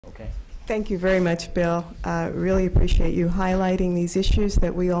Okay. Thank you very much, Bill. Really appreciate you highlighting these issues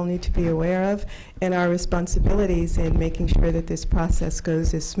that we all need to be aware of and our responsibilities in making sure that this process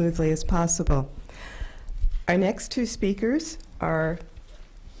goes as smoothly as possible. Our next two speakers are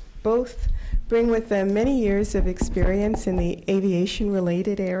both bring with them many years of experience in the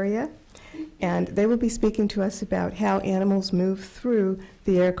aviation-related area, and they will be speaking to us about how animals move through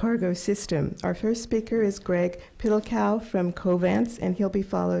the air cargo system. Our first speaker is Gregg Pittelkow from Covance, and he'll be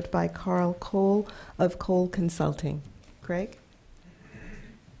followed by Kole of Kole Consulting. Gregg?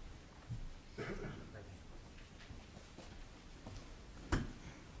 There'll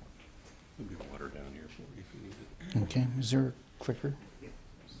be water down here for you if you need it. Okay, is there a clicker?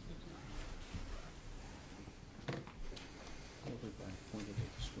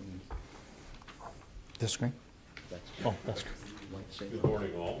 This screen? Oh, that's good. Good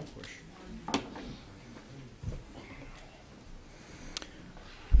morning, all.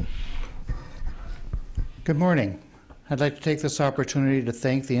 Good morning. I'd like to take this opportunity to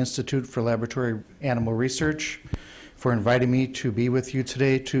thank the Institute for Laboratory Animal Research for inviting me to be with you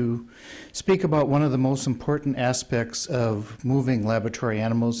today to speak about one of the most important aspects of moving laboratory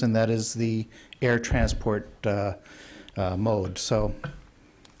animals, and that is the air transport mode. So,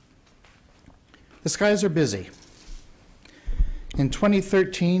 the skies are busy. In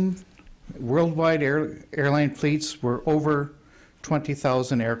 2013, worldwide airline fleets were over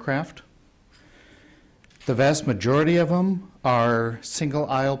 20,000 aircraft. The vast majority of them are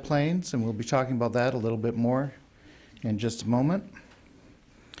single-aisle planes, and we'll be talking about that a little bit more in just a moment.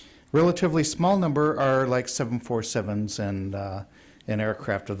 Relatively small number are like 747s and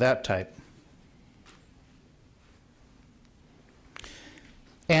aircraft of that type.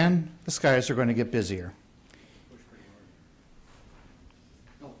 And the skies are going to get busier.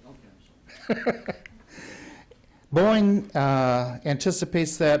 Boeing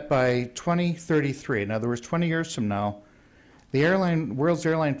anticipates that by 2033, in other words, 20 years from now, the world's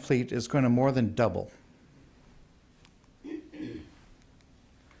airline fleet is going to more than double.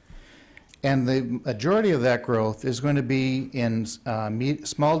 And the majority of that growth is going to be in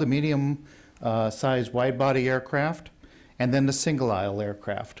small to medium size wide-body aircraft, and then the single-aisle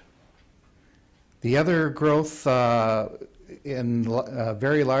aircraft. The other growth in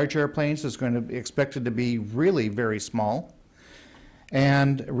very large airplanes is going to be expected to be really very small,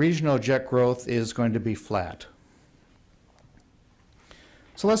 and regional jet growth is going to be flat.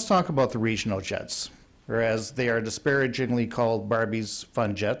 So let's talk about the regional jets, or as they are disparagingly called, Barbie's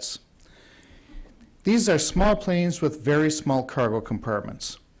fun jets. These are small planes with very small cargo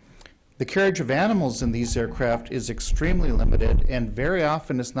compartments. The carriage of animals in these aircraft is extremely limited, and very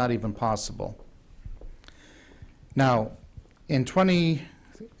often it's not even possible. Now, in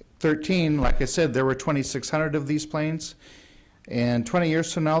 2013, like I said, there were 2,600 of these planes, and 20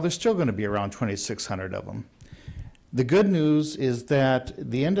 years from now, there's still going to be around 2,600 of them. The good news is that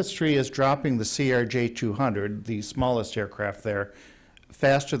the industry is dropping the CRJ-200, the smallest aircraft there,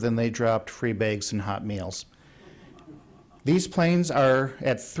 faster than they dropped free bags and hot meals. These planes are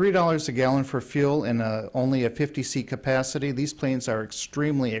at $3 a gallon for fuel and only a 50-seat capacity. These planes are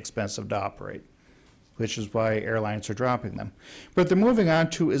extremely expensive to operate, which is why airlines are dropping them. But they're moving on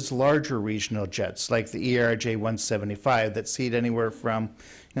to is larger regional jets, like the ERJ-175 that seat anywhere from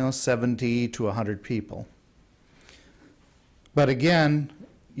 70 to 100 people. But again,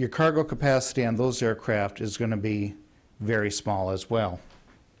 your cargo capacity on those aircraft is going to be very small as well.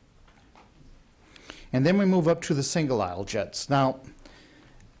 And then we move up to the single-aisle jets. Now,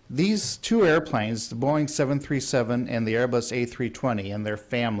 these two airplanes, the Boeing 737 and the Airbus A320 and their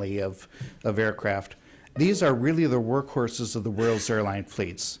family of aircraft, these are really the workhorses of the world's airline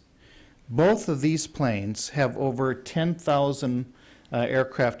fleets. Both of these planes have over 10,000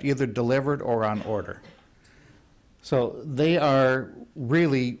 aircraft either delivered or on order. So they are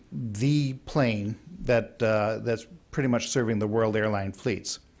really the plane that's pretty much serving the world airline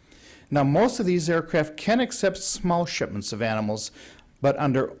fleets. Now, most of these aircraft can accept small shipments of animals, but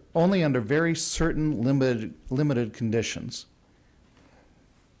only under very certain limited conditions.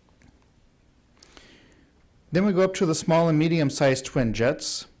 Then we go up to the small and medium-sized twin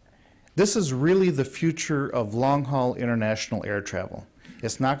jets. This is really the future of long-haul international air travel.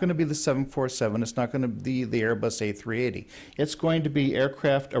 It's not going to be the 747. It's not going to be the Airbus A380. It's going to be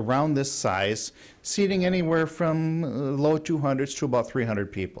aircraft around this size, seating anywhere from low 200s to about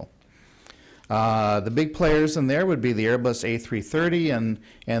 300 people. The big players in there would be the Airbus A330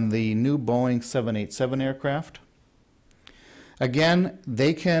 and the new Boeing 787 aircraft. Again,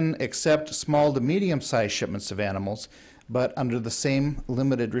 they can accept small to medium-sized shipments of animals, but under the same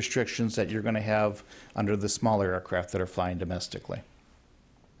limited restrictions that you're going to have under the smaller aircraft that are flying domestically.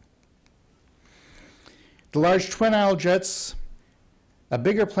 The large twin-aisle jets, a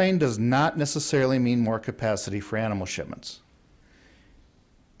bigger plane does not necessarily mean more capacity for animal shipments.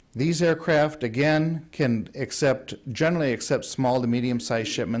 These aircraft, again, can generally accept small to medium-sized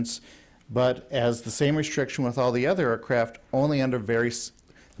shipments, but as the same restriction with all the other aircraft, only under very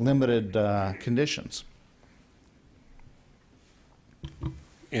limited conditions.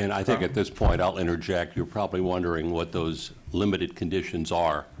 And I think at this point, I'll interject, you're probably wondering what those limited conditions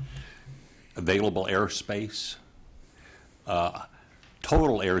are. Available airspace,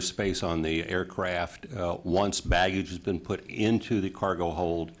 total airspace on the aircraft once baggage has been put into the cargo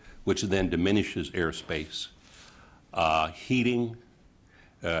hold, which then diminishes airspace. Heating,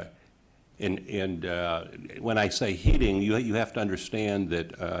 and when I say heating, you have to understand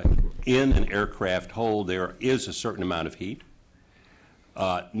that in an aircraft hold there is a certain amount of heat.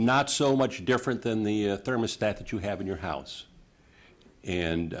 Not so much different than the thermostat that you have in your house,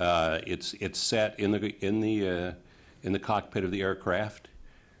 and it's set in the cockpit of the aircraft,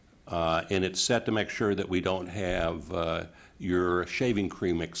 and it's set to make sure that we don't have your shaving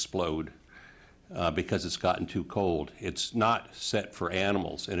cream explode because it's gotten too cold. It's not set for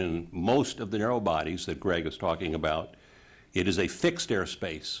animals, and in most of the narrow bodies that Gregg is talking about, it is a fixed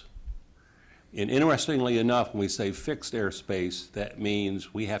airspace. And interestingly enough, when we say fixed airspace, that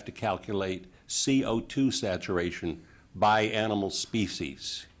means we have to calculate CO2 saturation by animal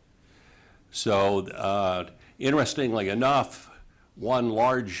species. So interestingly enough, one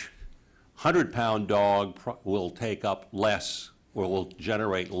large 100-pound dog will take up less, or will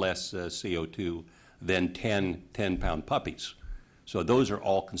generate less CO2 than 10 10-pound puppies. So those are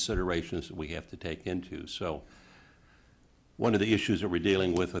all considerations that we have to take into. So one of the issues that we're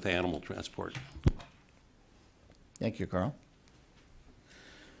dealing with animal transport. Thank you, Carl.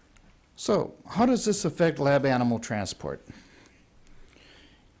 So, how does this affect lab animal transport?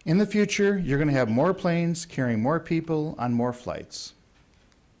 In the future, you're going to have more planes carrying more people on more flights.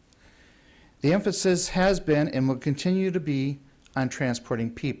 The emphasis has been and will continue to be on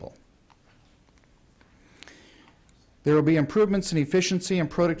transporting people. There will be improvements in efficiency and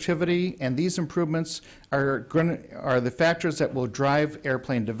productivity, and these improvements are the factors that will drive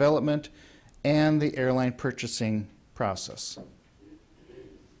airplane development and the airline purchasing process.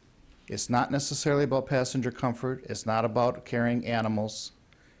 It's not necessarily about passenger comfort. It's not about carrying animals.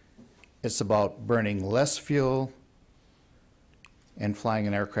 It's about burning less fuel and flying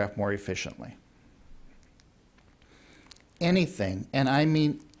an aircraft more efficiently. Anything, and I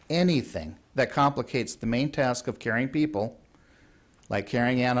mean anything, that complicates the main task of carrying people, like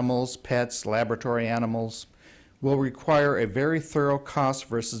carrying animals, pets, laboratory animals, will require a very thorough cost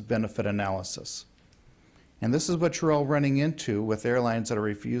versus benefit analysis. And this is what you're all running into with airlines that are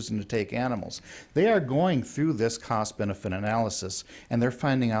refusing to take animals. They are going through this cost-benefit analysis, and they're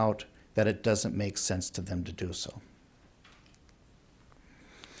finding out that it doesn't make sense to them to do so.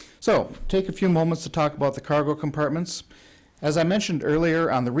 So, take a few moments to talk about the cargo compartments. As I mentioned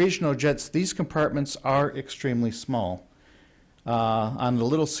earlier, on the regional jets, these compartments are extremely small. On the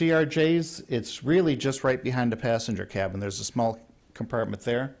little CRJs, it's really just right behind the passenger cabin. There's a small compartment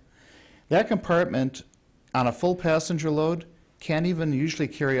there. That compartment, on a full passenger load, can't even usually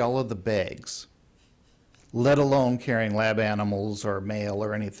carry all of the bags, let alone carrying lab animals or mail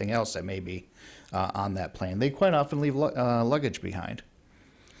or anything else that may be on that plane. They quite often leave luggage behind.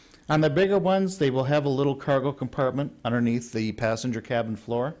 On the bigger ones, they will have a little cargo compartment underneath the passenger cabin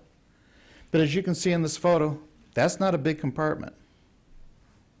floor. But as you can see in this photo, that's not a big compartment.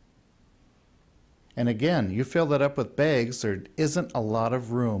 And again, you fill that up with bags, there isn't a lot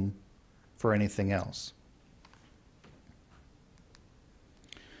of room for anything else.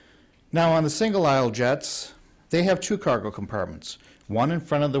 Now on the single aisle jets, they have two cargo compartments. One in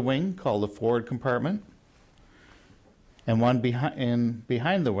front of the wing called the forward compartment, and one behind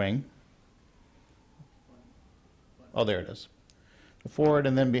the wing. Oh, there it is. The forward,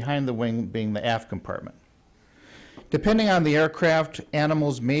 and then behind the wing being the aft compartment. Depending on the aircraft,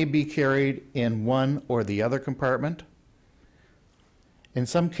 animals may be carried in one or the other compartment. In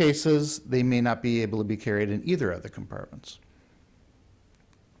some cases, they may not be able to be carried in either of the compartments.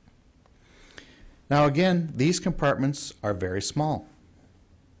 Now again, these compartments are very small.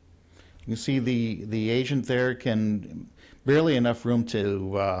 You can see the agent there can barely enough room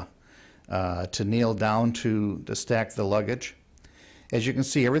to kneel down to stack the luggage. As you can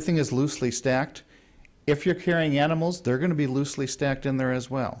see, everything is loosely stacked. If you're carrying animals, they're going to be loosely stacked in there as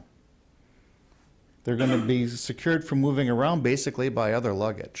well. They're going to be secured from moving around basically by other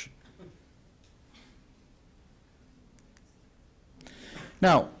luggage.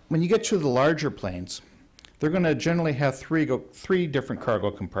 Now, when you get to the larger planes, they're going to generally have three different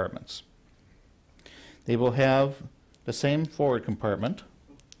cargo compartments. They will have the same forward compartment.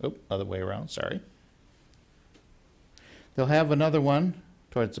 Oh, other way around, sorry. They'll have another one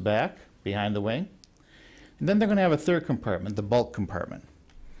towards the back, behind the wing. And then they're going to have a third compartment, the bulk compartment.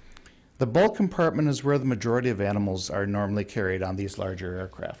 The bulk compartment is where the majority of animals are normally carried on these larger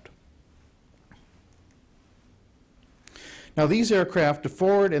aircraft. Now these aircraft, the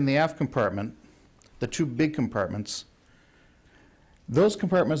forward and the aft compartment, the two big compartments, those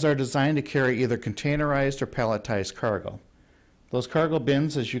compartments are designed to carry either containerized or palletized cargo. Those cargo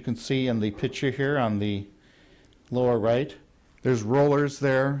bins, as you can see in the picture here on the lower right, there's rollers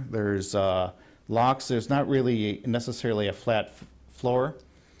there, there's locks, there's not really necessarily a flat floor.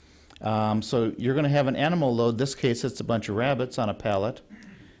 So you're going to have an animal load. This case it's a bunch of rabbits on a pallet.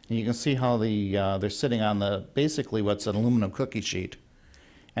 And you can see how they're sitting on basically what's an aluminum cookie sheet.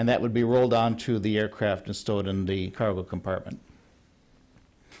 And that would be rolled onto the aircraft and stowed in the cargo compartment.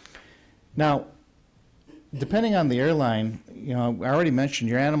 Now, depending on the airline, I already mentioned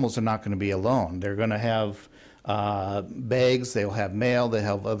your animals are not going to be alone. They're going to have bags, they'll have mail, they'll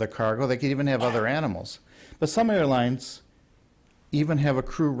have other cargo, they could even have other animals. But some airlines even have a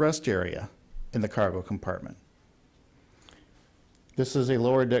crew rest area in the cargo compartment. This is a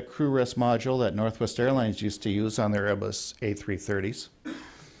lower deck crew rest module that Northwest Airlines used to use on their Airbus A330s.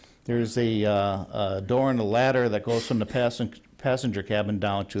 There's a door and a ladder that goes from the passenger cabin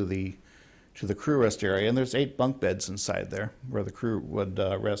down to the crew rest area, and there's 8 bunk beds inside there where the crew would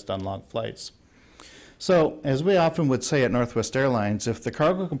rest on long flights. So, as we often would say at Northwest Airlines, if the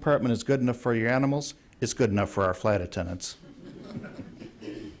cargo compartment is good enough for your animals, it's good enough for our flight attendants.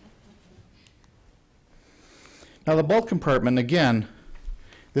 Now the bulk compartment, again,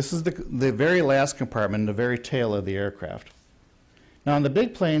 this is the very last compartment, the very tail of the aircraft. Now on the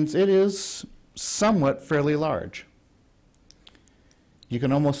big planes, it is somewhat fairly large. You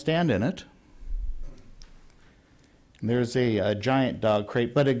can almost stand in it. There's a giant dog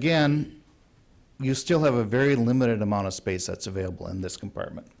crate, but again, you still have a very limited amount of space that's available in this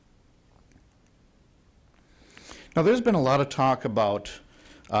compartment. Now there's been a lot of talk about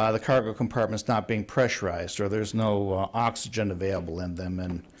the cargo compartments not being pressurized, or there's no oxygen available in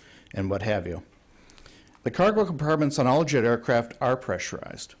them and what have you. The cargo compartments on all jet aircraft are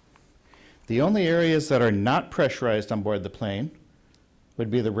pressurized. The only areas that are not pressurized on board the plane would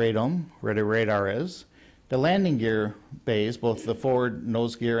be the radome, where the radar is, the landing gear bays, both the forward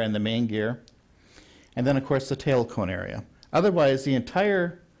nose gear and the main gear, and then of course the tail cone area. Otherwise, the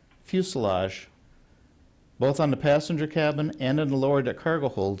entire fuselage, both on the passenger cabin and in the lower deck cargo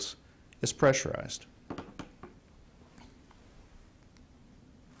holds, is pressurized.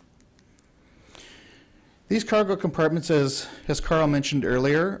 These cargo compartments, as Carl mentioned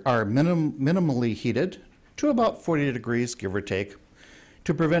earlier, are minimally heated to about 40 degrees, give or take,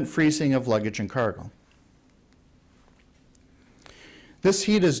 to prevent freezing of luggage and cargo. This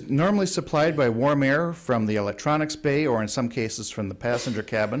heat is normally supplied by warm air from the electronics bay, or in some cases from the passenger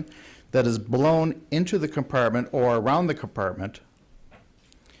cabin, that is blown into the compartment or around the compartment,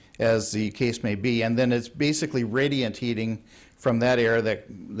 as the case may be, and then it's basically radiant heating from that air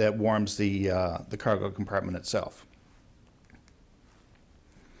that warms the cargo compartment itself.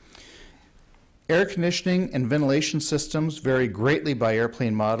 Air conditioning and ventilation systems vary greatly by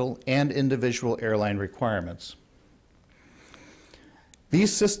airplane model and individual airline requirements.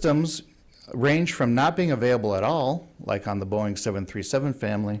 These systems range from not being available at all, like on the Boeing 737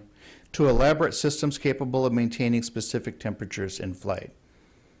 family, to elaborate systems capable of maintaining specific temperatures in flight.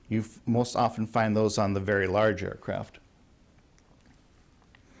 You most often find those on the very large aircraft.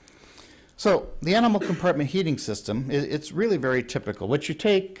 So the animal compartment heating system, it's really very typical. What you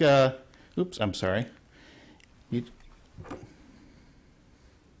take, oops, I'm sorry. You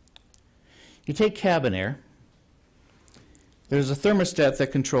take cabin air. There's a thermostat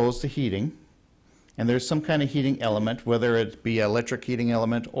that controls the heating, and there's some kind of heating element, whether it be an electric heating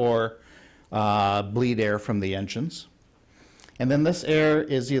element or bleed air from the engines. And then this air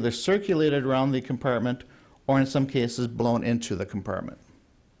is either circulated around the compartment or in some cases blown into the compartment.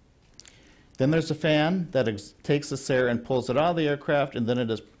 Then there's a fan that takes this air and pulls it out of the aircraft, and then it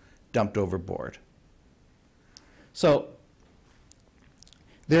is dumped overboard. So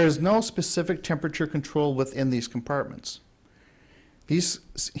there is no specific temperature control within these compartments. These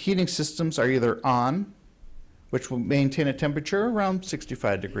heating systems are either on, which will maintain a temperature around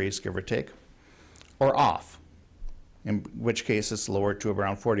 65 degrees, give or take, or off, in which case it's lowered to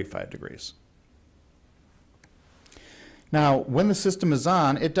around 45 degrees. Now, when the system is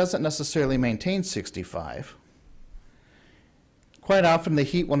on, it doesn't necessarily maintain 65. Quite often, the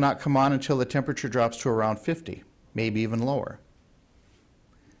heat will not come on until the temperature drops to around 50, maybe even lower.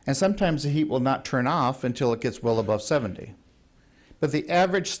 And sometimes the heat will not turn off until it gets well above 70. But the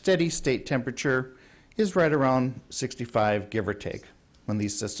average steady state temperature is right around 65, give or take, when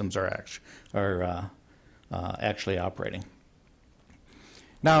these systems are actually operating.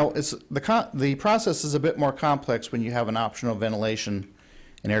 Now, the process is a bit more complex when you have an optional ventilation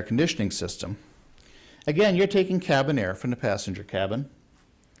and air conditioning system. Again, you're taking cabin air from the passenger cabin.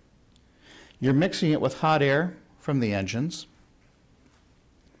 You're mixing it with hot air from the engines.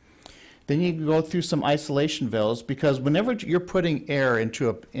 Then you can go through some isolation valves, because whenever you're putting air into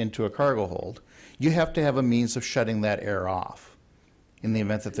a cargo hold, you have to have a means of shutting that air off in the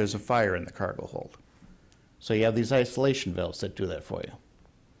event that there's a fire in the cargo hold. So you have these isolation valves that do that for you.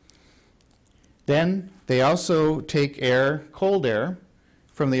 Then they also take air, cold air,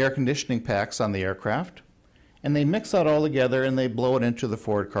 from the air conditioning packs on the aircraft, and they mix that all together and they blow it into the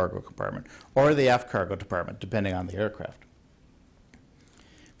forward cargo compartment or the aft cargo compartment, depending on the aircraft.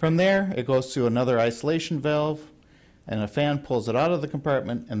 From there, it goes to another isolation valve, and a fan pulls it out of the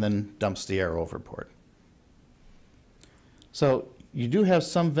compartment and then dumps the air overboard. So you do have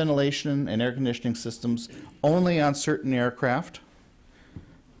some ventilation and air conditioning systems only on certain aircraft.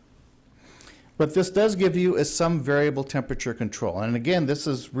 What this does give you is some variable temperature control. And again, this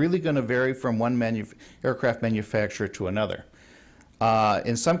is really going to vary from one aircraft manufacturer to another.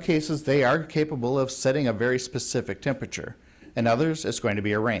 In some cases, they are capable of setting a very specific temperature. In others, it's going to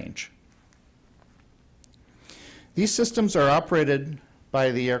be a range. These systems are operated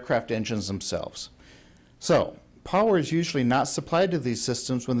by the aircraft engines themselves. So, power is usually not supplied to these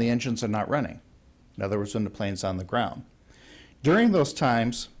systems when the engines are not running. In other words, when the plane's on the ground. During those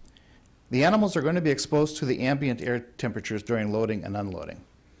times, the animals are going to be exposed to the ambient air temperatures during loading and unloading.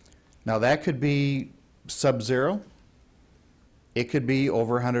 Now, that could be sub-zero. It could be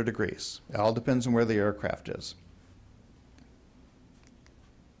over 100 degrees. It all depends on where the aircraft is.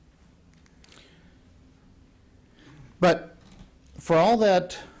 But for all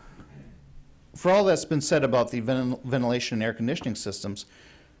that's been said about the ventilation and air conditioning systems,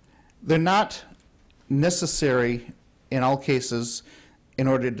 they're not necessary in all cases in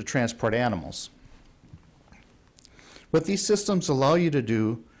order to transport animals. What these systems allow you to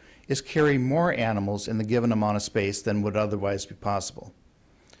do is carry more animals in the given amount of space than would otherwise be possible.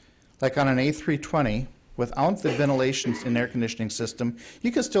 Like on an A320, without the ventilation and air conditioning system,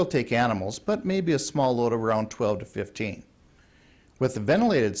 you could still take animals, but maybe a small load of around 12 to 15. With the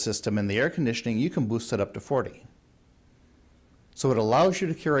ventilated system and the air conditioning, you can boost it up to 40. So it allows you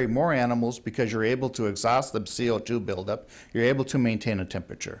to carry more animals because you're able to exhaust the CO2 buildup, you're able to maintain a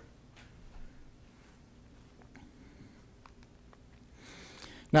temperature.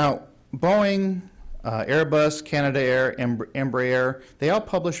 Now, Boeing, Airbus, Canada Air, Embraer, they all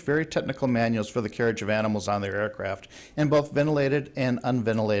publish very technical manuals for the carriage of animals on their aircraft in both ventilated and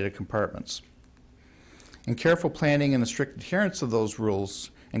unventilated compartments. And careful planning and the strict adherence of those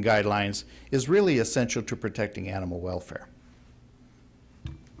rules and guidelines is really essential to protecting animal welfare.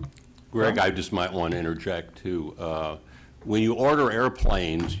 Greg, I just might want to interject too. When you order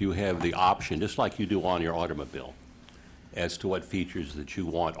airplanes, you have the option, just like you do on your automobile, as to what features that you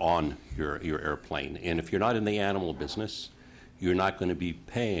want on your airplane. And if you're not in the animal business, you're not going to be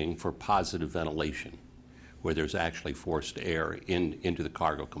paying for positive ventilation, where there's actually forced air into the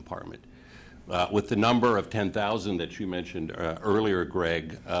cargo compartment. With the number of 10,000 that you mentioned earlier,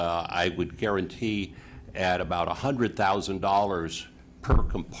 Greg, I would guarantee at about $100,000 per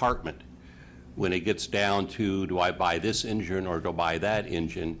compartment, when it gets down to, do I buy this engine or do I buy that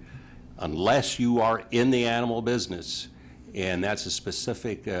engine, unless you are in the animal business, and that's a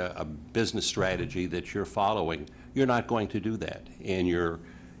specific a business strategy that you're following, you're not going to do that. And you're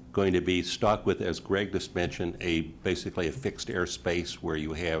going to be stuck with, as Greg just mentioned, basically a fixed airspace where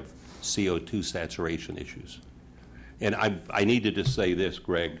you have CO2 saturation issues. And I need to just say this,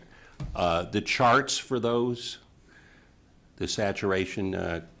 Greg, the charts for those, the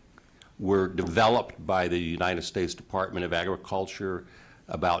saturation, were developed by the United States Department of Agriculture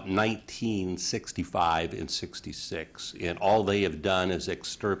about 1965 and 66. And all they have done is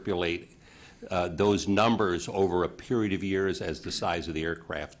extrapolate those numbers over a period of years as the size of the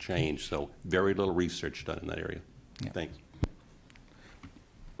aircraft changed. So very little research done in that area. Yeah. Thanks.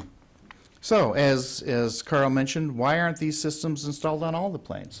 So, as Carl mentioned, why aren't these systems installed on all the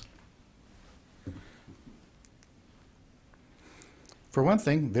planes? For one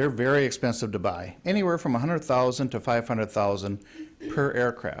thing, they're very expensive to buy, anywhere from $100,000 to $500,000 per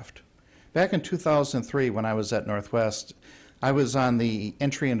aircraft. Back in 2003, when I was at Northwest, I was on the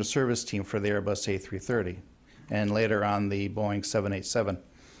entry into service team for the Airbus A330, and later on the Boeing 787.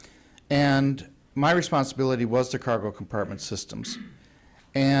 And my responsibility was the cargo compartment systems.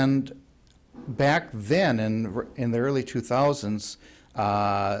 And back then, in the early 2000s,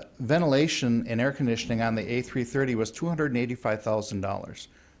 ventilation and air conditioning on the A330 was $285,000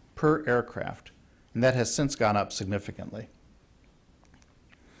 per aircraft, and that has since gone up significantly.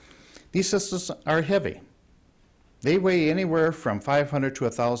 These systems are heavy. They weigh anywhere from 500 to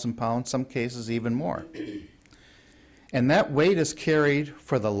 1,000 pounds, some cases even more. And that weight is carried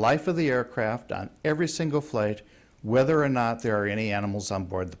for the life of the aircraft on every single flight, whether or not there are any animals on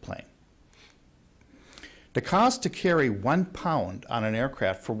board the plane. The cost to carry 1 pound on an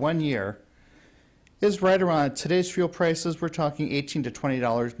aircraft for 1 year is right around today's fuel prices. We're talking $18 to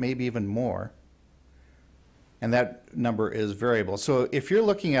 $20, maybe even more. And that number is variable. So if you're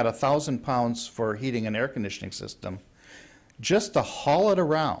looking at 1,000 pounds for heating and air conditioning system, just to haul it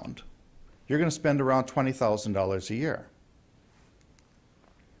around, you're going to spend around $20,000 a year.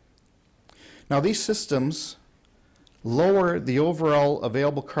 Now these systems lower the overall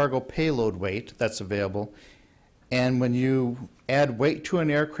available cargo payload weight that's available, and when you add weight to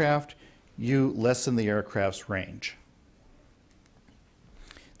an aircraft, you lessen the aircraft's range.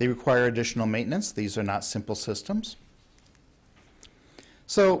 They require additional maintenance. These are not simple systems.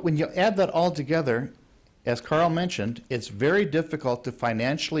 So when you add that all together, as Carl mentioned, it's very difficult to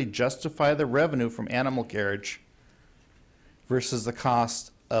financially justify the revenue from animal carriage versus the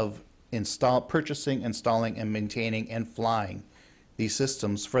cost of purchasing, installing, and maintaining and flying these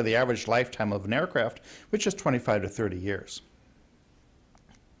systems for the average lifetime of an aircraft, which is 25 to 30 years.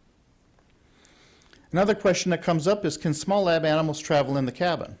 Another question that comes up is, can small lab animals travel in the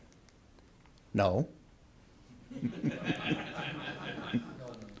cabin? No.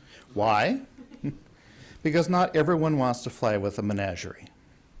 Why? Because not everyone wants to fly with a menagerie.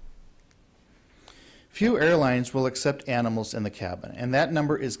 Few airlines will accept animals in the cabin, and that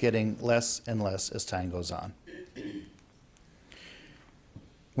number is getting less and less as time goes on.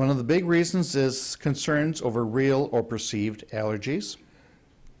 One of the big reasons is concerns over real or perceived allergies,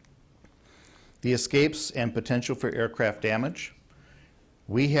 the escapes and potential for aircraft damage.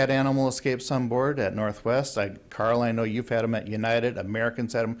 We had animal escapes on board at Northwest. Carl, I know you've had them at United.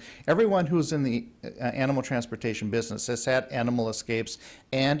 Americans had them. Everyone who's in the animal transportation business has had animal escapes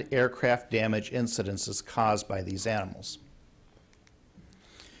and aircraft damage incidences caused by these animals.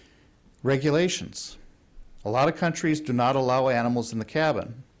 Regulations. A lot of countries do not allow animals in the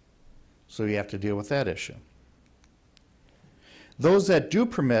cabin, so you have to deal with that issue. Those that do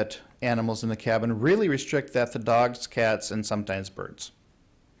permit animals in the cabin really restrict that to dogs, cats, and sometimes birds.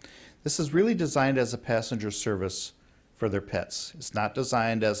 This is really designed as a passenger service for their pets. It's not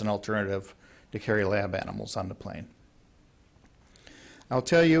designed as an alternative to carry lab animals on the plane. I'll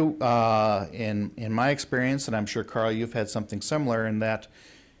tell you, in my experience, and I'm sure, Carl, you've had something similar, in that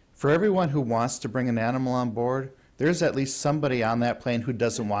for everyone who wants to bring an animal on board, there's at least somebody on that plane who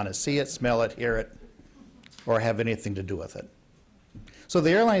doesn't want to see it, smell it, hear it, or have anything to do with it. So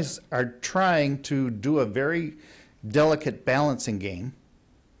the airlines are trying to do a very delicate balancing game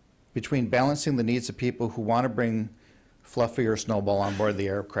between balancing the needs of people who want to bring Fluffy or Snowball on board the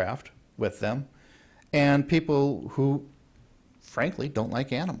aircraft with them, and people who, frankly, don't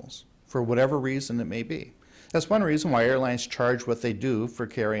like animals, for whatever reason it may be. That's one reason why airlines charge what they do for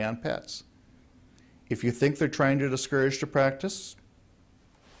carry-on pets. If you think they're trying to discourage the practice,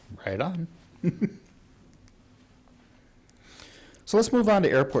 right on. So let's move on to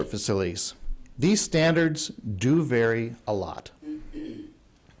airport facilities. These standards do vary a lot.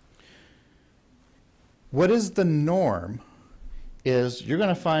 What is the norm is you're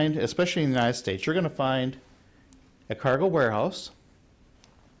going to find, especially in the United States, you're going to find a cargo warehouse,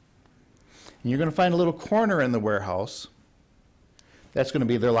 and you're going to find a little corner in the warehouse that's going to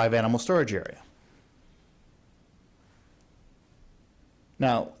be their live animal storage area.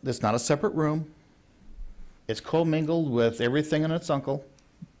 Now, it's not a separate room. It's commingled with everything and its uncle.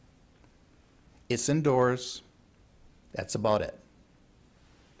 It's indoors. That's about it.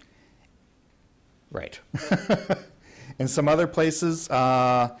 Right. In some other places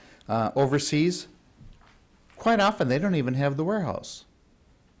overseas, quite often they don't even have the warehouse.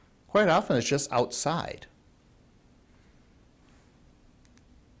 Quite often it's just outside.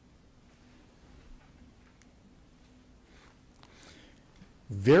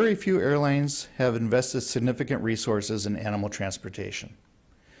 Very few airlines have invested significant resources in animal transportation.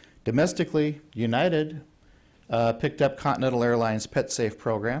 Domestically, United picked up Continental Airlines' Pet Safe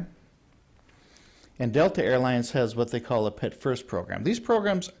program, and Delta Airlines has what they call a Pet First program. These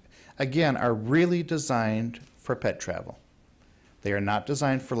programs, again, are really designed for pet travel. They are not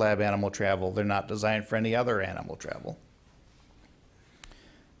designed for lab animal travel. They're not designed for any other animal travel.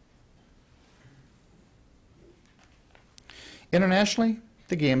 Internationally,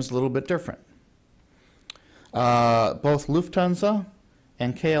 the game's a little bit different. Both Lufthansa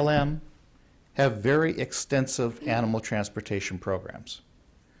and KLM have very extensive animal transportation programs.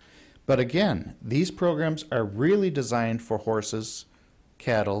 But again, these programs are really designed for horses,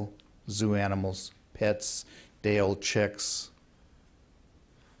 cattle, zoo animals, pets, day-old chicks.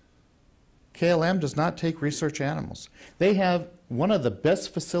 KLM does not take research animals. They have one of the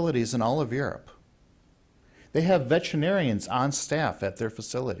best facilities in all of Europe. They have veterinarians on staff at their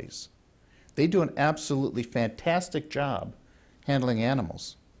facilities. They do an absolutely fantastic job handling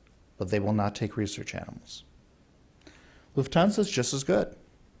animals, but they will not take research animals. Lufthansa is just as good,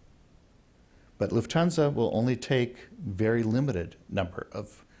 but Lufthansa will only take very limited number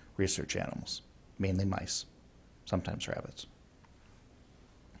of research animals, mainly mice, sometimes rabbits.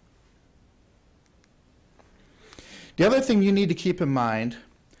 The other thing you need to keep in mind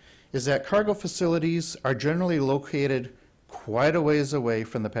is that cargo facilities are generally located quite a ways away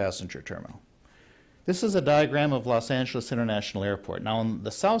from the passenger terminal. This is a diagram of Los Angeles International Airport. Now, on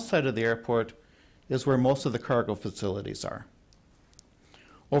the south side of the airport is where most of the cargo facilities are.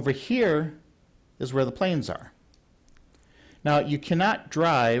 Over here is where the planes are. Now, you cannot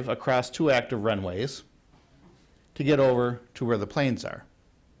drive across two active runways to get over to where the planes are.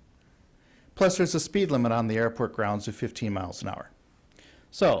 Plus, there's a speed limit on the airport grounds of 15 miles an hour.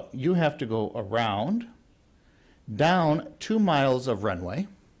 So you have to go around, down 2 miles of runway,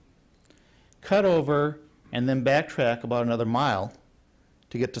 cut over, and then backtrack about another mile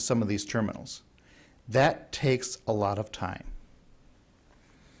to get to some of these terminals. That takes a lot of time.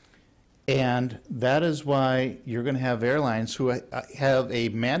 And that is why you're going to have airlines who have a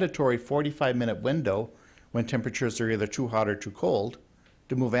mandatory 45-minute window when temperatures are either too hot or too cold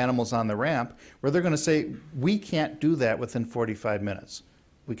to move animals on the ramp, where they're going to say, we can't do that within 45 minutes.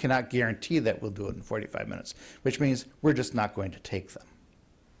 We cannot guarantee that we'll do it in 45 minutes, which means we're just not going to take them.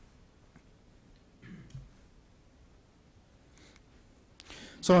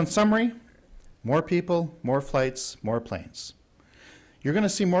 So in summary, more people, more flights, more planes. You're going to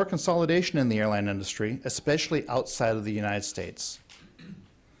see more consolidation in the airline industry, especially outside of the United States.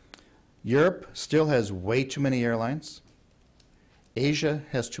 Europe still has way too many airlines. Asia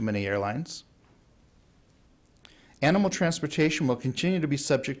has too many airlines. Animal transportation will continue to be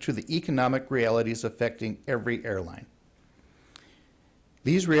subject to the economic realities affecting every airline.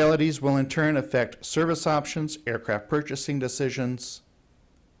 These realities will in turn affect service options, aircraft purchasing decisions,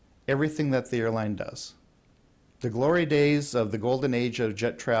 everything that the airline does. The glory days of the golden age of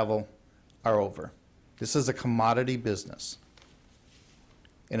jet travel are over. This is a commodity business,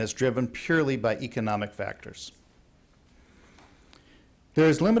 and it's driven purely by economic factors. There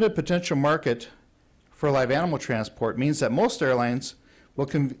is limited potential market for live animal transport, means that most airlines will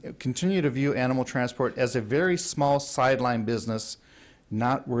continue to view animal transport as a very small sideline business,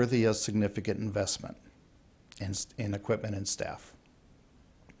 not worthy of significant investment in equipment and staff.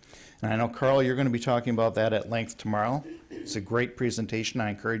 And I know, Carl, you're going to be talking about that at length tomorrow. It's a great presentation.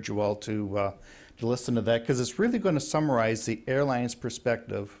 I encourage you all to listen to that, because it's really going to summarize the airline's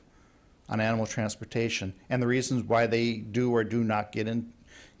perspective on animal transportation and the reasons why they do or do not get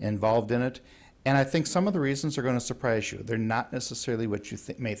involved in it. And I think some of the reasons are going to surprise you. They're not necessarily what you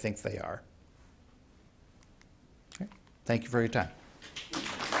may think they are. Okay. Thank you for your time.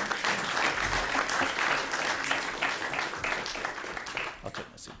 I'll take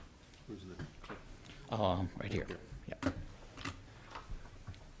my seat. Where's the clip? Right here. Yeah.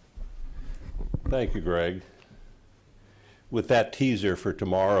 Thank you, Greg. With that teaser for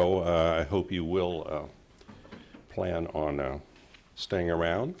tomorrow, I hope you will plan on staying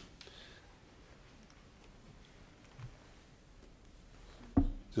around.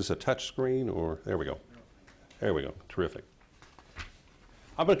 Is this a touch screen or, there we go. There we go, terrific.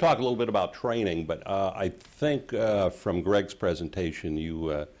 I'm going to talk a little bit about training, but I think from Greg's presentation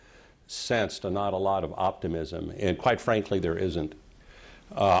you sensed not a lot of optimism, and quite frankly there isn't.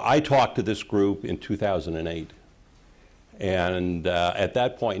 I talked to this group in 2008. And at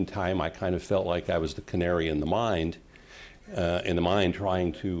that point in time, I kind of felt like I was the canary in the mine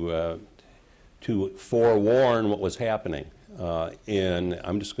trying to forewarn what was happening. And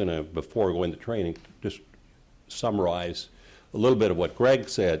I'm just going to, before we go into training, just summarize a little bit of what Greg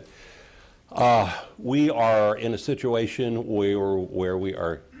said. We are in a situation where we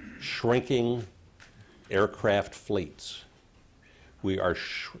are shrinking aircraft fleets. We are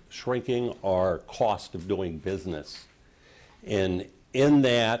shrinking our cost of doing business. And in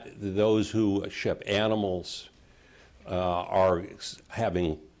that, those who ship animals are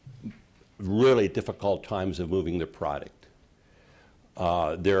having really difficult times of moving their product.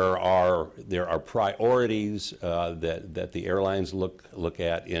 There are priorities that the airlines look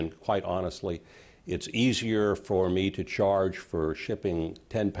at, and quite honestly, it's easier for me to charge for shipping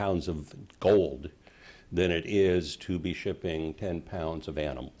 10 pounds of gold than it is to be shipping 10 pounds of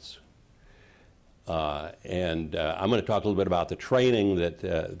animals. And I'm going to talk a little bit about the training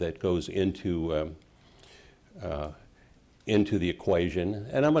that goes into the equation,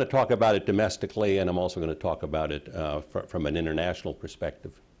 and I'm going to talk about it domestically, and I'm also going to talk about it from an international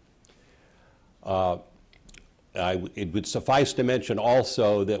perspective. It would suffice to mention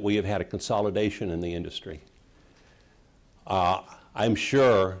also that we have had a consolidation in the industry. I'm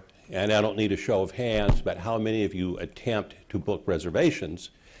sure, and I don't need a show of hands, but how many of you attempt to book reservations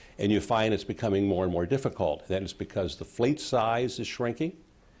and you find it's becoming more and more difficult? That is because the fleet size is shrinking.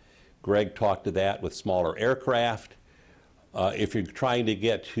 Gregg talked to that with smaller aircraft. If you're trying to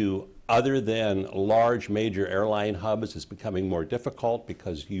get to other than large major airline hubs, it's becoming more difficult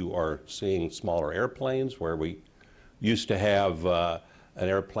because you are seeing smaller airplanes where we used to have an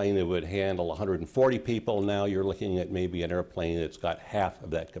airplane that would handle 140 people. Now you're looking at maybe an airplane that's got half of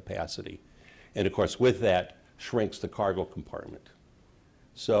that capacity. And of course, with that shrinks the cargo compartment.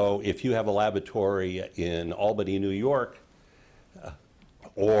 So if you have a laboratory in Albany, New York,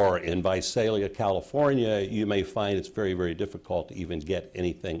 or in Visalia, California, you may find it's very, very difficult to even get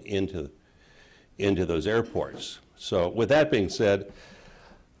anything into those airports. So with that being said,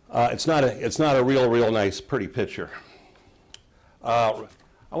 it's not a real nice, pretty picture. I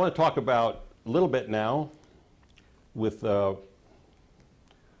want to talk about a little bit now with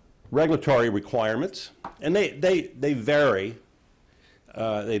regulatory requirements, and they vary.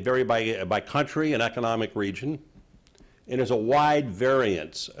 They vary by country and economic region. And there's a wide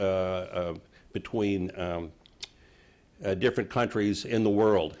variance between different countries in the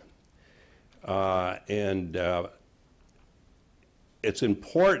world. It's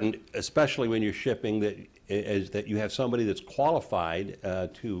important, especially when you're shipping, that you have somebody that's qualified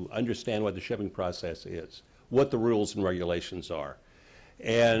to understand what the shipping process is, what the rules and regulations are.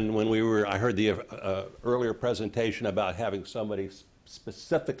 And when I heard the earlier presentation about having somebody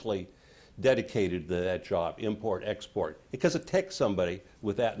specifically dedicated to that job, import, export, because it takes somebody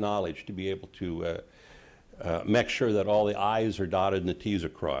with that knowledge to be able to make sure that all the I's are dotted and the T's are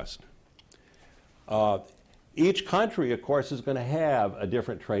crossed. Each country, of course, is going to have a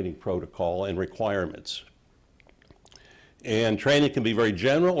different training protocol and requirements. And training can be very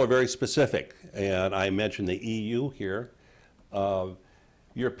general or very specific. And I mentioned the EU here.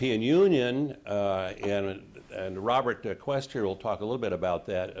 European Union, and Robert Quest here will talk a little bit about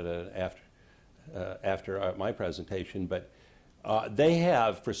that after my presentation, but they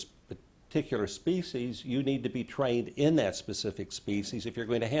have, for particular species, you need to be trained in that specific species if you're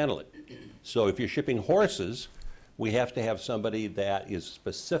going to handle it. So if you're shipping horses, we have to have somebody that is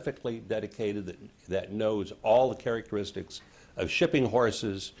specifically dedicated, that knows all the characteristics of shipping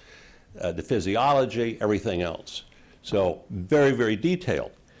horses, the physiology, everything else. So very, very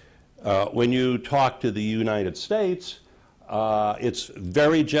detailed. When you talk to the United States, it's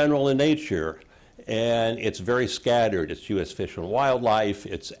very general in nature, and it's very scattered. It's U.S. Fish and Wildlife,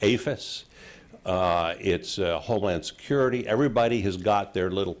 it's APHIS, it's Homeland Security. Everybody has got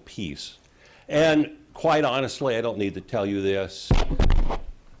their little piece. And quite honestly, I don't need to tell you this,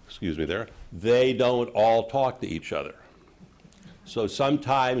 excuse me there, they don't all talk to each other. So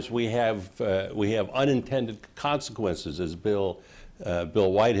sometimes we have unintended consequences, as Bill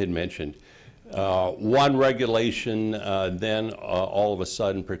White had mentioned. One regulation then all of a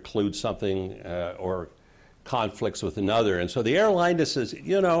sudden precludes something or conflicts with another. And so the airline just says,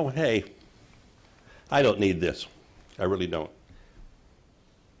 you know, hey, I don't need this. I really don't.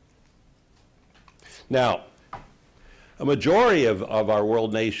 Now, a majority of our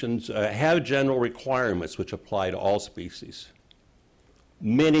world nations have general requirements which apply to all species.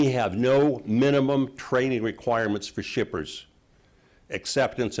 Many have no minimum training requirements for shippers,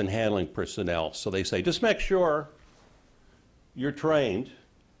 acceptance and handling personnel. So they say, just make sure you're trained.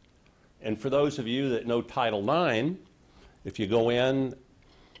 And for those of you that know Title IX, if you go in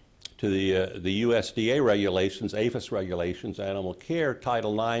to the USDA regulations, APHIS regulations, animal care,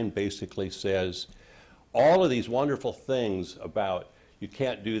 Title IX basically says all of these wonderful things about you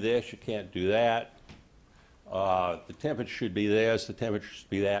can't do this, you can't do that, the temperature should be this, the temperature should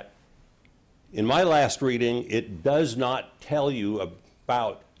be that. In my last reading, it does not tell you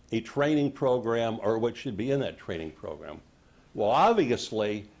about a training program or what should be in that training program. Well,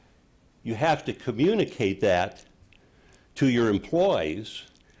 obviously, you have to communicate that to your employees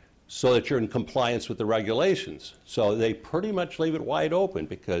so that you're in compliance with the regulations. So they pretty much leave it wide open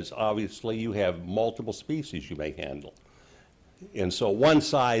because obviously you have multiple species you may handle. And so one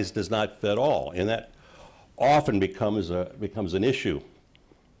size does not fit all, and that often becomes an issue.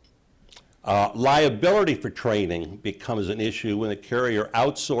 Liability for training becomes an issue when the carrier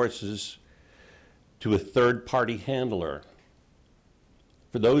outsources to a third-party handler.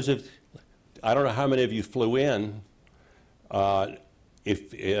 For those of, I don't know how many of you flew in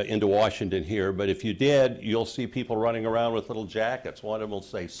into Washington here, but if you did, you'll see people running around with little jackets. One of them will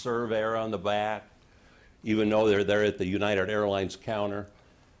say Surveyor on the back, even though they're there at the United Airlines counter.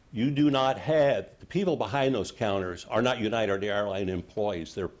 You do not have, the people behind those counters are not United Airlines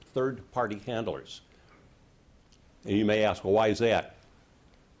employees. They're third-party handlers. And you may ask, well, why is that?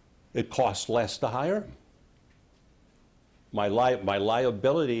 It costs less to hire them. My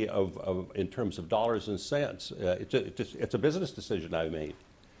liability in terms of dollars and cents, it's a business decision I made.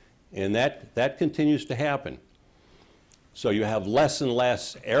 And that continues to happen. So you have less and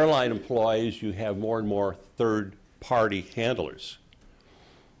less airline employees, you have more and more third-party handlers.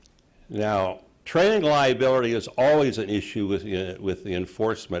 Now, training liability is always an issue with the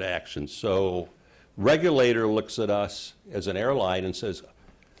enforcement action. So regulator looks at us as an airline and says,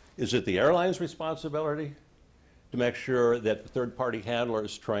 is it the airline's responsibility to make sure that the third-party handler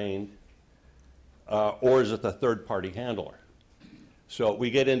is trained, or is it the third-party handler? So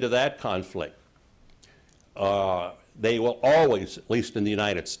we get into that conflict. They will always, at least in the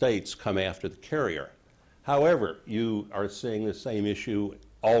United States, come after the carrier. However, you are seeing the same issue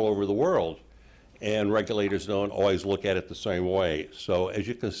all over the world, and regulators don't always look at it the same way. So as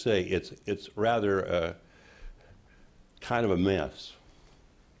you can see, it's rather kind of a mess.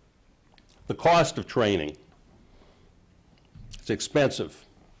 The cost of training. It's expensive.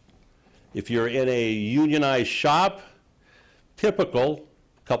 If you're in a unionized shop, typical,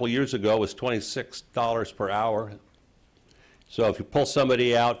 a couple years ago, was $26 per hour. So if you pull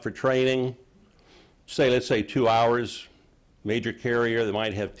somebody out for training, let's say 2 hours, major carrier, they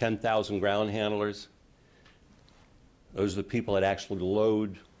might have 10,000 ground handlers. Those are the people that actually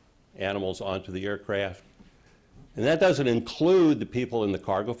load animals onto the aircraft. And that doesn't include the people in the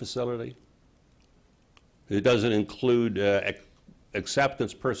cargo facility. It doesn't include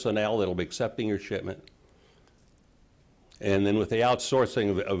acceptance personnel that will be accepting your shipment. And then with the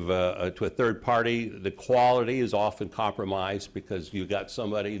outsourcing to a third party, the quality is often compromised because you've got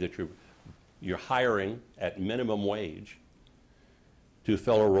somebody that you're hiring at minimum wage to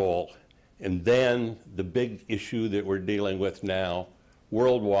fill a role. And then the big issue that we're dealing with now,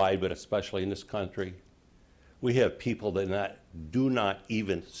 worldwide, but especially in this country, we have people that do not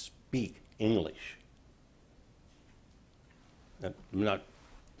even speak English. I'm not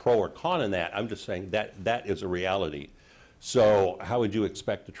pro or con in that. I'm just saying that is a reality. So how would you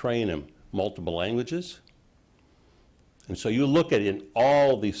expect to train them? Multiple languages? And so you look at in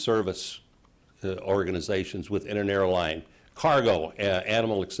all these service organizations within an airline, cargo,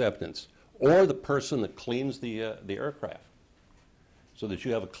 animal acceptance, or the person that cleans the aircraft so that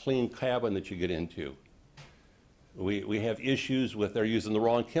you have a clean cabin that you get into. We have issues with they're using the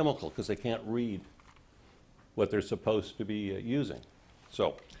wrong chemical because they can't read what they're supposed to be using.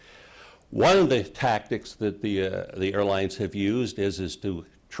 So one of the tactics that the airlines have used is to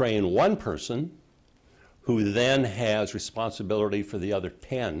train one person who then has responsibility for the other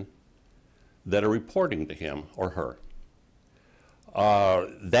 10 that are reporting to him or her.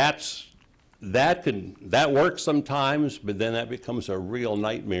 That works sometimes, but then that becomes a real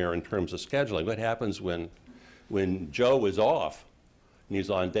nightmare in terms of scheduling. What happens when Joe is off and he's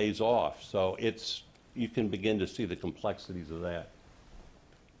on days off? So you can begin to see the complexities of that.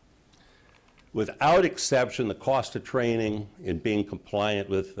 Without exception, the cost of training and being compliant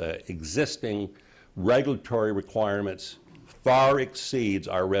with existing regulatory requirements far exceeds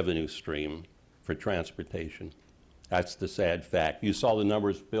our revenue stream for transportation. That's the sad fact. You saw the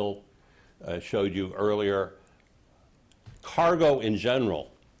numbers Bill showed you earlier. Cargo in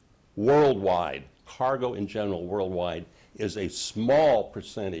general, worldwide, is a small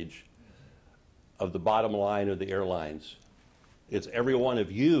percentage of the bottom line of the airlines. It's every one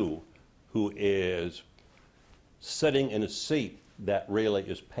of you who is sitting in a seat that really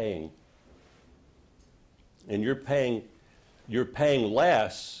is paying. And you're paying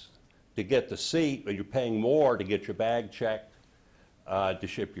less to get the seat, but you're paying more to get your bag checked, to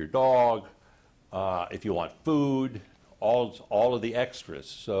ship your dog, if you want food, all of the extras.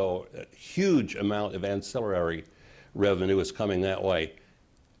 So a huge amount of ancillary revenue is coming that way.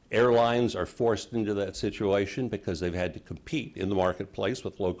 Airlines are forced into that situation because they've had to compete in the marketplace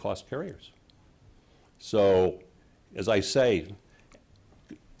with low-cost carriers. So, as I say,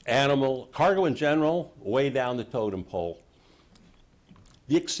 cargo in general, way down the totem pole.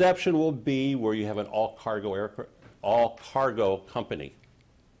 The exception will be where you have an all-cargo all cargo company.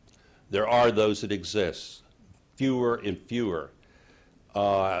 There are those that exist, fewer and fewer.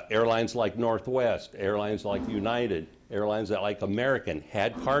 Airlines like Northwest, airlines like United, airlines that like American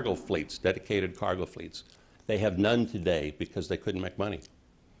had cargo fleets, dedicated cargo fleets. They have none today because they couldn't make money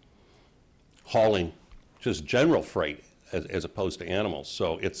hauling just general freight as opposed to animals.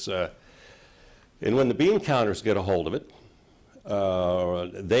 So it's, and when the bean counters get a hold of it,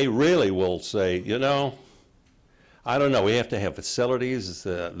 they really will say, you know, I don't know, we have to have facilities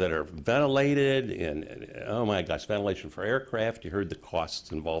that are ventilated, and oh my gosh, ventilation for aircraft, you heard the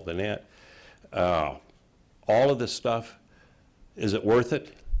costs involved in that. All of this stuff, is it worth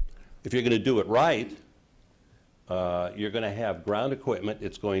it? If you're going to do it right, you're going to have ground equipment.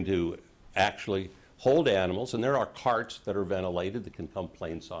 It's going to actually hold animals, and there are carts that are ventilated that can come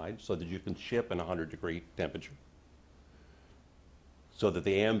plane side so that you can ship in 100-degree temperature, so that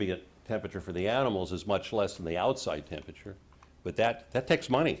the ambient temperature for the animals is much less than the outside temperature. But that takes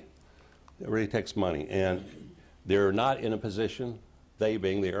money. It really takes money. And they're not in a position, they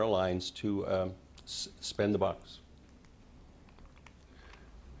being the airlines, to spend the bucks.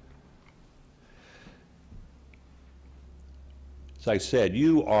 As I said,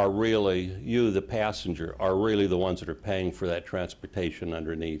 you, the passenger, are really the ones that are paying for that transportation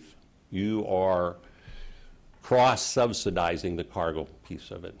underneath. You are cross-subsidizing the cargo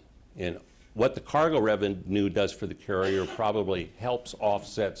piece of it. And what the cargo revenue does for the carrier probably helps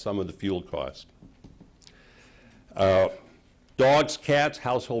offset some of the fuel costs. Dogs, cats,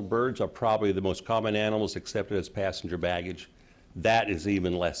 household birds are probably the most common animals accepted as passenger baggage. That is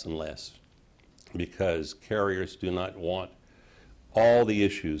even less and less because carriers do not want all the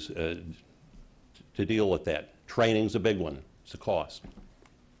issues to deal with that. Training's a big one. It's a cost.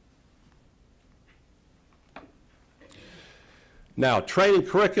 Now, training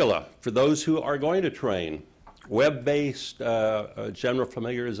curricula for those who are going to train. Web-based general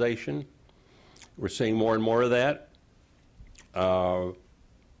familiarization. We're seeing more and more of that. For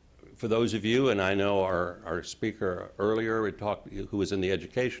those of you, and I know our speaker earlier who was in the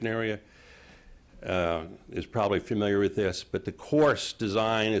education area, is probably familiar with this, but the course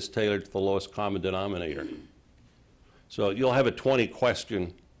design is tailored to the lowest common denominator. So you'll have a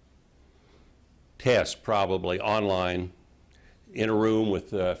 20-question test probably online in a room with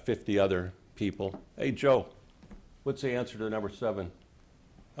 50 other people. Hey, Joe, what's the answer to number 7?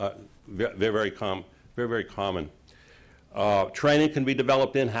 Very, very common. Very, very common. Training can be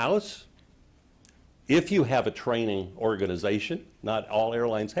developed in-house if you have a training organization. Not all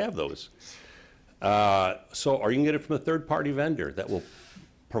airlines have those. Or you can get it from a third-party vendor that will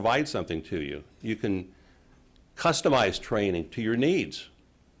provide something to you. You can customize training to your needs.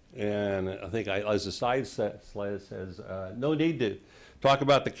 And I think, as the slide says, no need to talk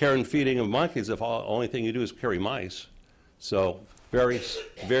about the care and feeding of monkeys if the only thing you do is carry mice. So very,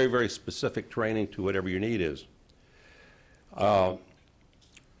 very, very specific training to whatever your need is. The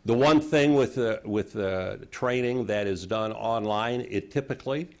one thing with training that is done online, it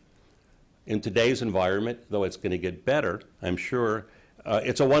typically, in today's environment, though it's going to get better, I'm sure,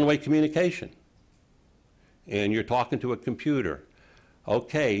 it's a one-way communication. And you're talking to a computer.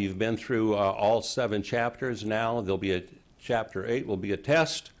 Okay, you've been through all 7 chapters. Now there'll be chapter 8 will be a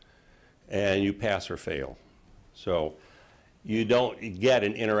test, and you pass or fail. So you don't get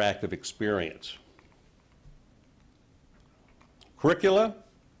an interactive experience. Curricula,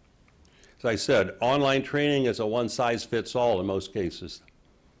 as I said, online training is a one-size-fits-all in most cases.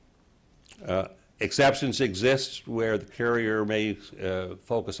 Exceptions exist where the carrier may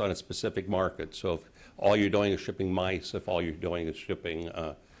focus on a specific market. So if all you're doing is shipping mice, if all you're doing is shipping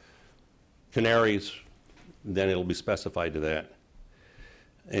canaries, then it'll be specified to that.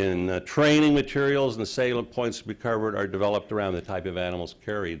 And training materials and the salient points to be covered are developed around the type of animals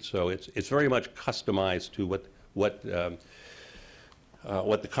carried. So it's very much customized to what the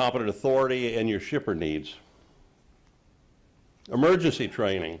competent authority and your shipper needs. Emergency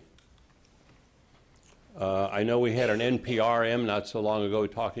training. I know we had an NPRM not so long ago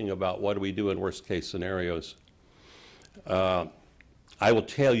talking about what do we do in worst case scenarios. I will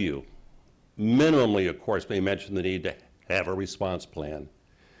tell you, minimally, of course, they mention the need to have a response plan,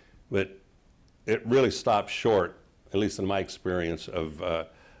 but it really stops short, at least in my experience, of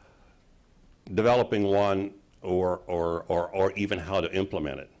developing one or even how to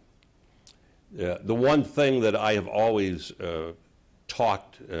implement it. The one thing that I have always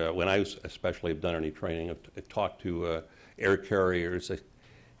talked, when I especially have done any training, I've talked to air carriers,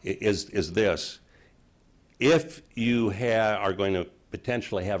 is this. If you are going to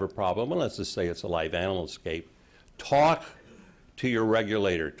potentially have a problem, well, let's just say it's a live animal escape, talk to your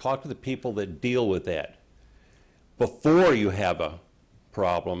regulator, talk to the people that deal with that. before you have a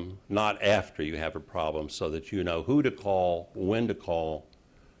problem, not after you have a problem, so that you know who to call, when to call,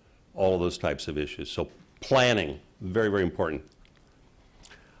 all of those types of issues. So planning, very, very important.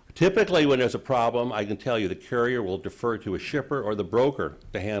 Typically, when there's a problem, I can tell you the carrier will defer to a shipper or the broker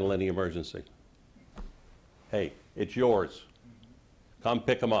to handle any emergency. Hey, it's yours. Come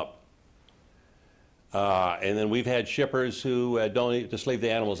pick them up. And then we've had shippers who don't just leave the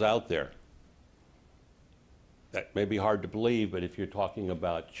animals out there. That may be hard to believe, but if you're talking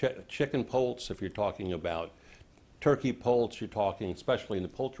about chicken poults, if you're talking about turkey poults, you're talking, especially in the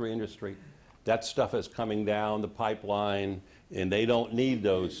poultry industry, that stuff is coming down the pipeline, and they don't need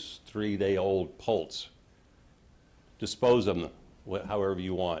those 3-day-old poults. Dispose of them however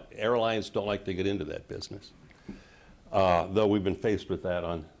you want. Airlines don't like to get into that business, though we've been faced with that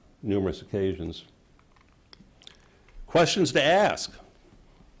on numerous occasions. Questions to ask.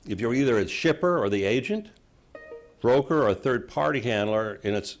 If you're either a shipper or the agent, broker or a third-party handler,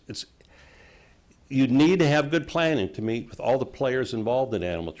 and you need to have good planning to meet with all the players involved in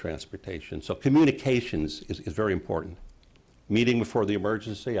animal transportation. So communications is very important. Meeting before the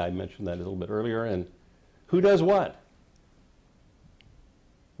emergency, I mentioned that a little bit earlier, and who does what?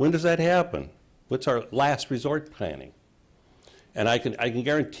 When does that happen? What's our last resort planning? And I can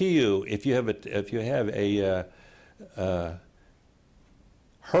guarantee you, if you have a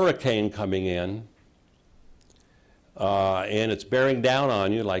hurricane coming in, and it's bearing down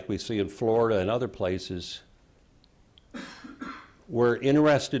on you like we see in Florida and other places, we're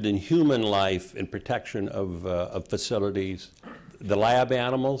interested in human life and protection of facilities. The lab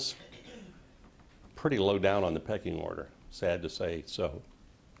animals, pretty low down on the pecking order, sad to say so.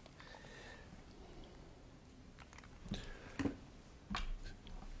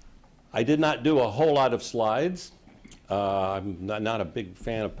 I did not do a whole lot of slides. I'm not a big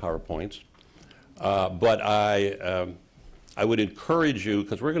fan of PowerPoints. But I would encourage you,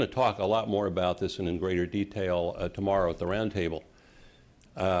 because we're going to talk a lot more about this and in greater detail tomorrow at the roundtable.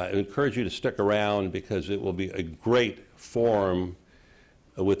 I encourage you to stick around because it will be a great forum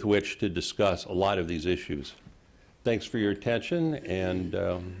with which to discuss a lot of these issues. Thanks for your attention, and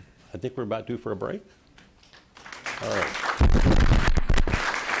I think we're about due for a break. All right.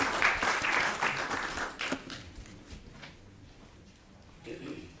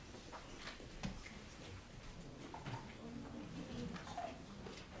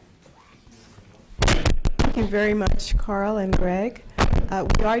 Thank you very much, Carl and Greg.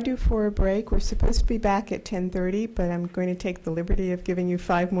 We are due for a break. We're supposed to be back at 10:30, but I'm going to take the liberty of giving you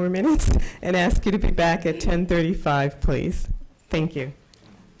 5 more minutes and ask you to be back at 10:35, please. Thank you.